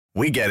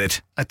We get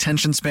it.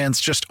 Attention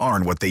spans just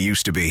aren't what they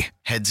used to be.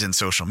 Heads in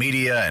social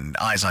media and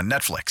eyes on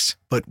Netflix.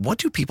 But what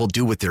do people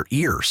do with their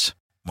ears?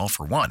 Well,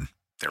 for one,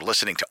 they're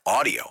listening to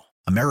audio.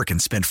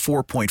 Americans spend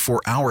 4.4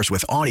 hours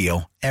with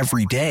audio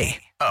every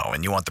day. Oh,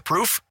 and you want the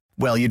proof?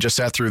 Well, you just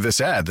sat through this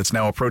ad that's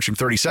now approaching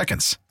 30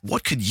 seconds.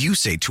 What could you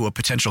say to a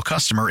potential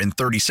customer in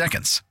 30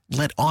 seconds?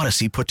 Let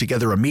Odyssey put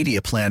together a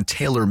media plan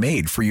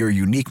tailor-made for your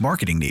unique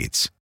marketing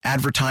needs.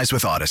 Advertise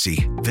with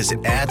Odyssey.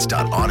 Visit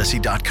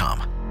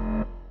ads.odyssey.com.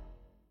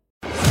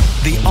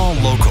 The All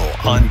Local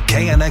on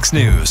KNX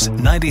News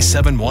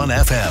 97.1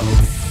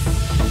 FM.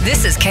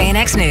 This is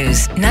KNX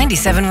News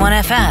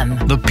 97.1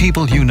 FM. The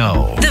people you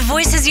know. The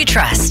voices you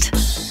trust.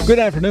 Good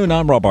afternoon,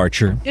 I'm Rob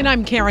Archer. And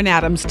I'm Karen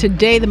Adams.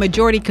 Today, the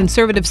majority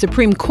conservative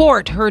Supreme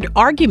Court heard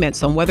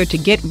arguments on whether to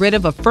get rid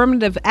of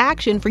affirmative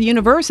action for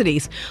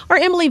universities. Our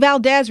Emily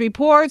Valdez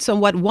reports on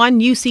what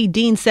one UC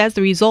dean says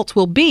the results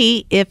will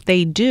be if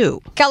they do.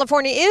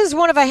 California is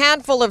one of a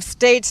handful of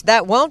states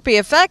that won't be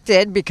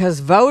affected because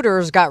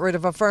voters got rid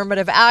of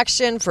affirmative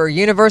action for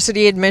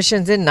university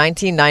admissions in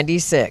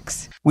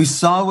 1996. We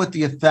saw what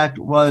the effect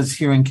was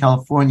here in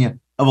California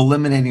of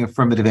eliminating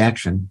affirmative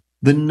action.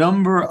 The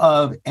number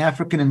of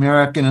African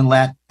American and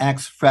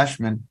Latinx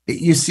freshmen at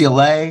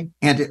UCLA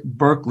and at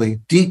Berkeley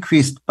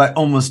decreased by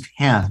almost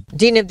half.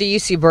 Dean of the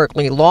UC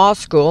Berkeley Law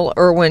School,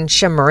 Erwin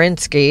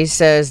Chemerinsky,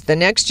 says the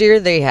next year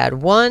they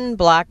had one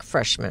black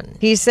freshman.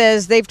 He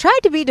says they've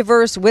tried to be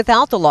diverse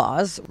without the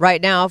laws.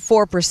 Right now,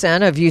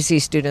 4% of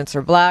UC students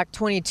are black,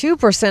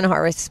 22%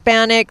 are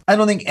Hispanic. I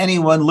don't think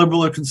anyone,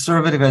 liberal or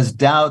conservative, has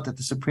doubt that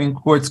the Supreme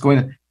Court's going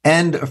to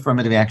end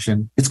affirmative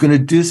action. It's going to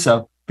do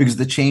so because of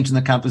the change in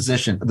the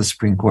composition of the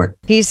Supreme Court.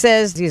 He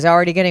says he's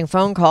already getting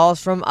phone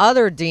calls from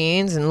other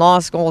deans and law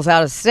schools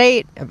out of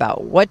state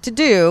about what to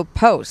do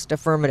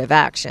post-affirmative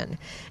action.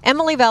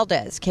 Emily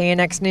Valdez,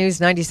 KNX News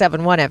 97.1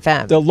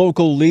 FM. The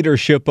local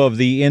leadership of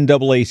the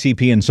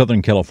NAACP in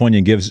Southern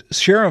California gives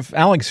Sheriff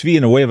Alex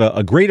Villanueva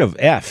a grade of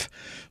F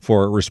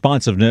for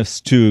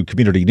responsiveness to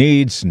community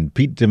needs. And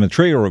Pete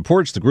Demetrio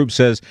reports the group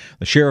says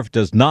the sheriff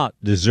does not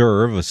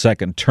deserve a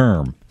second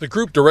term. The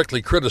group directly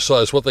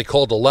criticized what they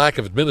called a lack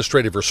of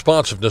administrative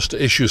responsiveness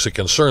to issues that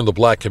concern the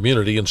black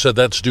community and said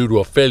that's due to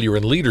a failure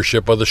in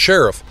leadership by the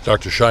sheriff.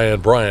 Dr.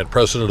 Cheyenne Bryant,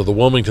 president of the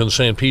Wilmington,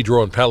 San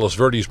Pedro, and Palos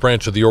Verdes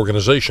branch of the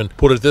organization,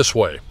 put it this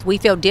way. We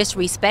feel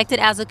disrespected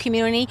as a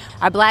community.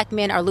 Our black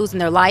men are losing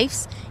their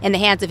lives in the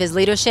hands of his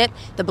leadership.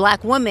 The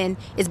black woman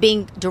is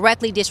being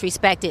directly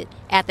disrespected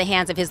at the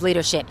hands of his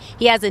leadership.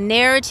 He has a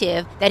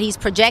narrative that he's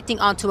projecting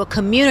onto a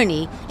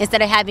community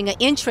instead of having an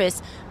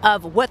interest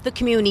of what the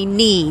community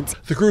needs.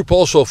 The group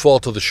also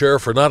faulted the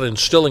sheriff for not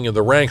instilling in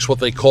the ranks what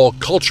they call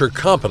culture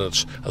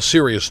competence, a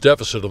serious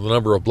deficit of the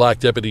number of black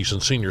deputies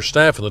and senior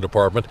staff in the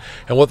department,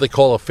 and what they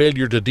call a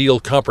failure to deal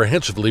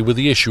comprehensively with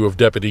the issue of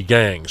deputy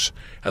gangs.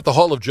 At the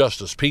Hall of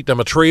Justice, Pete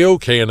Demetrio,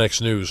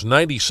 KNX News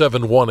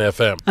 97.1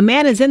 FM. A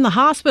man is in the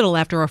hospital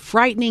after a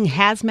frightening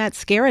hazmat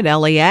scare at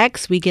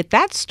LAX. We get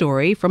that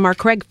story from our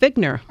Craig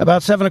Figner.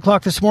 About 7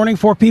 o'clock this morning,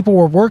 4 people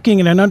were working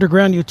in an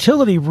underground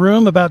utility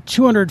room about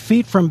 200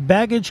 feet from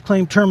baggage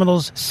claim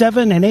terminals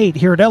 7 and 8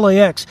 here at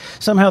LAX.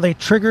 Somehow they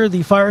triggered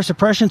the fire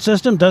suppression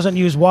system, doesn't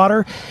use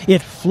water.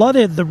 It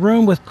flooded the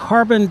room with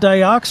carbon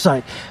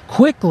dioxide,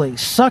 quickly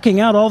sucking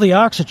out all the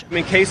oxygen.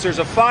 In case there's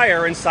a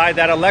fire inside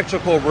that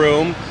electrical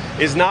room,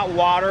 is not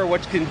water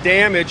which can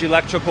damage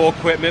electrical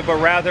equipment, but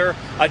rather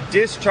a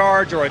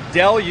discharge or a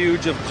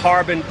deluge of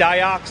carbon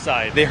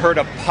dioxide. They heard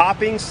a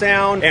popping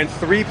sound and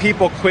 3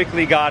 people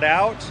quickly got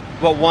out,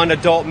 but one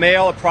adult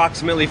male,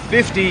 approximately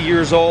 50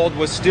 years old,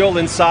 was still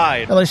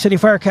inside. LA City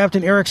Fire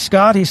Captain Eric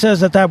Scott, he says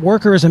that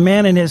worker is a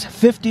man in his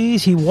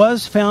 50s. He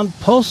was found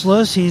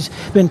pulseless. He's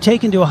been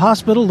taken to a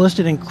hospital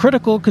listed in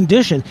critical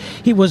condition.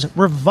 He was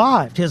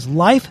revived, his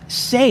life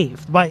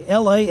saved by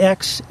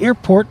LAX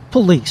Airport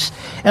Police.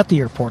 At the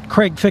airport,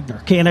 Craig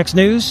Figner, KNX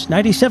News,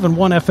 97.1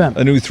 FM.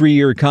 A new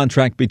 3-year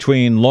contract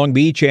between Long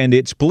Beach and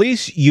its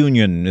police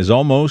union is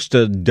almost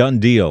a done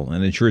deal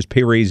and ensures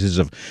pay raises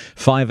of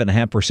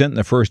 5.5% in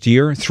the first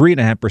year,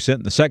 3.5%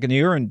 in the second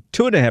year, and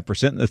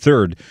 2.5% in the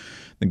third.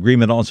 The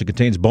agreement also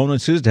contains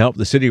bonuses to help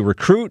the city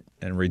recruit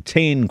and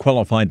retain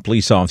qualified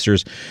police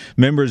officers.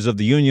 Members of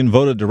the union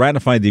voted to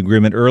ratify the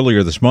agreement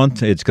earlier this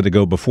month. It's going to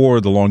go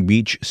before the Long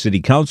Beach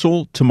City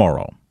Council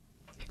tomorrow.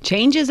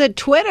 Changes at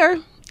Twitter.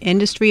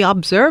 Industry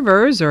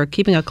observers are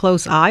keeping a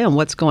close eye on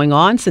what's going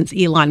on since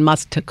Elon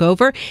Musk took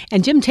over.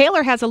 And Jim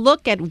Taylor has a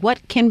look at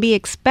what can be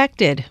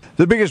expected.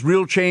 The biggest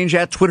real change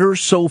at Twitter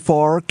so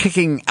far,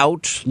 kicking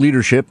out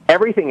leadership.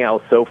 Everything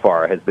else so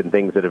far has been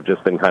things that have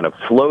just been kind of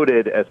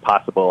floated as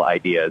possible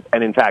ideas.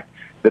 And in fact,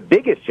 The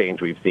biggest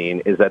change we've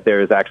seen is that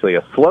there is actually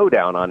a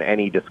slowdown on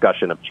any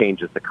discussion of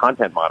changes to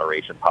content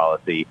moderation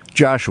policy.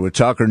 Joshua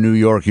Tucker, New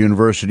York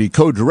University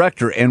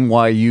co-director,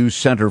 NYU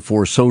Center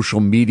for Social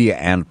Media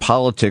and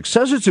Politics,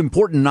 says it's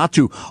important not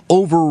to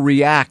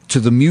overreact to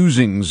the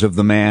musings of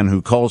the man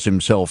who calls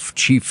himself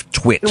Chief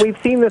Twit. And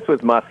we've seen this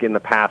with Musk in the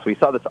past. We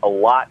saw this a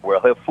lot where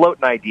he'll float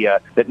an idea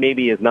that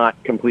maybe is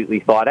not completely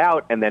thought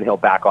out, and then he'll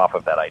back off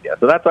of that idea.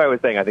 So that's why I was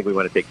saying I think we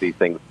want to take these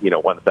things,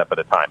 one step at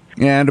a time.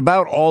 And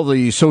about all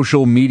the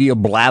social media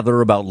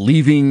blather about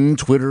leaving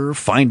Twitter,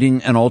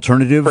 finding an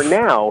alternative? For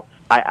now,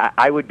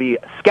 I would be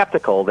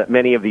skeptical that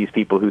many of these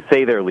people who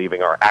say they're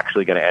leaving are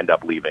actually going to end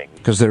up leaving.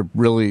 Because there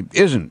really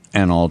isn't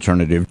an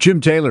alternative. Jim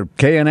Taylor,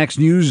 KNX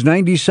News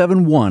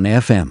 97.1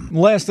 FM.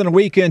 Less than a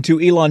week into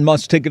Elon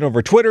Musk taking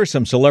over Twitter,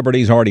 some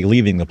celebrities already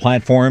leaving the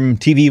platform.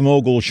 TV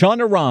mogul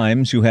Shonda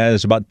Rhimes, who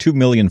has about 2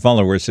 million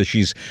followers, says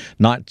she's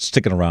not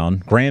sticking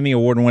around. Grammy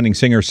award-winning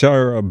singer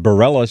Sarah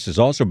Bareilles is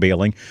also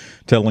bailing,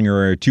 telling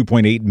her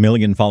 2.8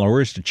 million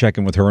followers to check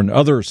in with her on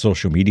other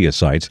social media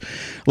sites.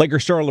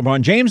 Lakers star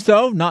LeBron James,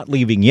 though, not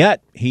leaving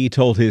yet. He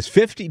told his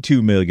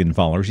 52 million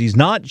followers he's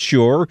not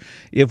sure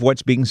if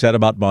what's being said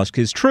about Musk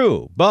is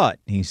true. But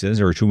he says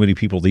there are too many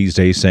people these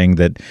days saying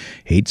that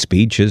hate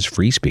speech is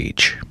free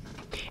speech.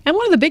 And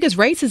one of the biggest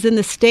races in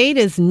the state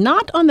is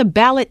not on the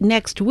ballot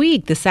next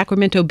week. The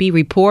Sacramento Bee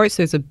reports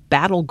there's a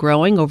battle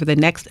growing over the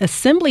next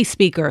assembly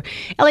speaker.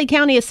 LA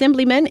County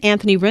Assemblyman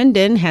Anthony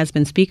Rendon has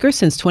been speaker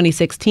since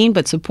 2016,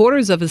 but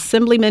supporters of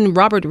Assemblyman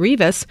Robert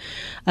Rivas,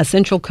 a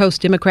Central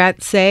Coast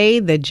Democrat,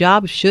 say the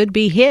job should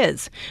be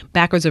his.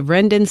 Backers of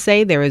Rendon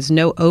say there is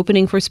no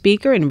opening for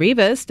speaker, and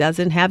Rivas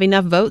doesn't have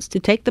enough votes to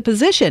take the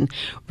position.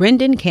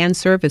 Rendon can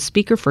serve as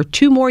speaker for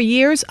 2 more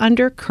years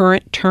under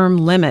current term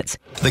limits.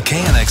 The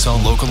KNX All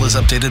Local is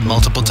updated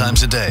multiple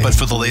times a day. But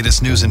for the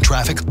latest news and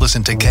traffic,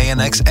 listen to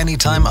KNX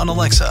anytime on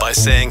Alexa by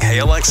saying, "Hey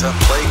Alexa,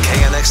 play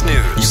KNX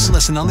News." You can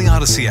listen on the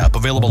Odyssey app,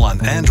 available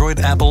on Android,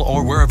 Apple,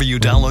 or wherever you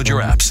download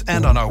your apps,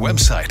 and on our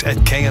website at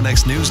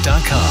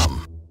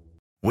knxnews.com.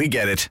 We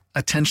get it.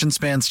 Attention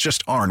spans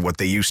just aren't what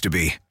they used to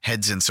be.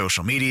 Heads in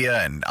social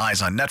media and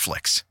eyes on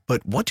Netflix.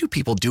 But what do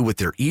people do with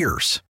their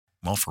ears?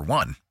 Well, for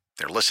one,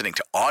 they're listening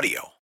to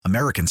audio.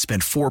 Americans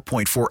spend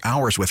 4.4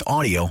 hours with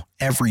audio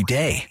every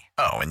day.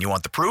 Oh, and you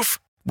want the proof?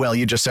 Well,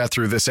 you just sat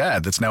through this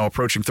ad that's now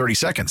approaching 30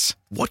 seconds.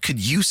 What could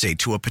you say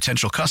to a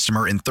potential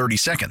customer in 30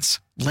 seconds?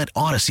 Let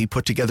Odyssey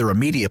put together a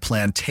media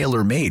plan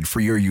tailor-made for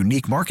your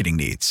unique marketing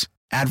needs.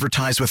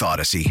 Advertise with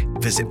Odyssey.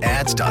 Visit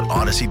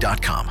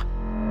ads.odyssey.com.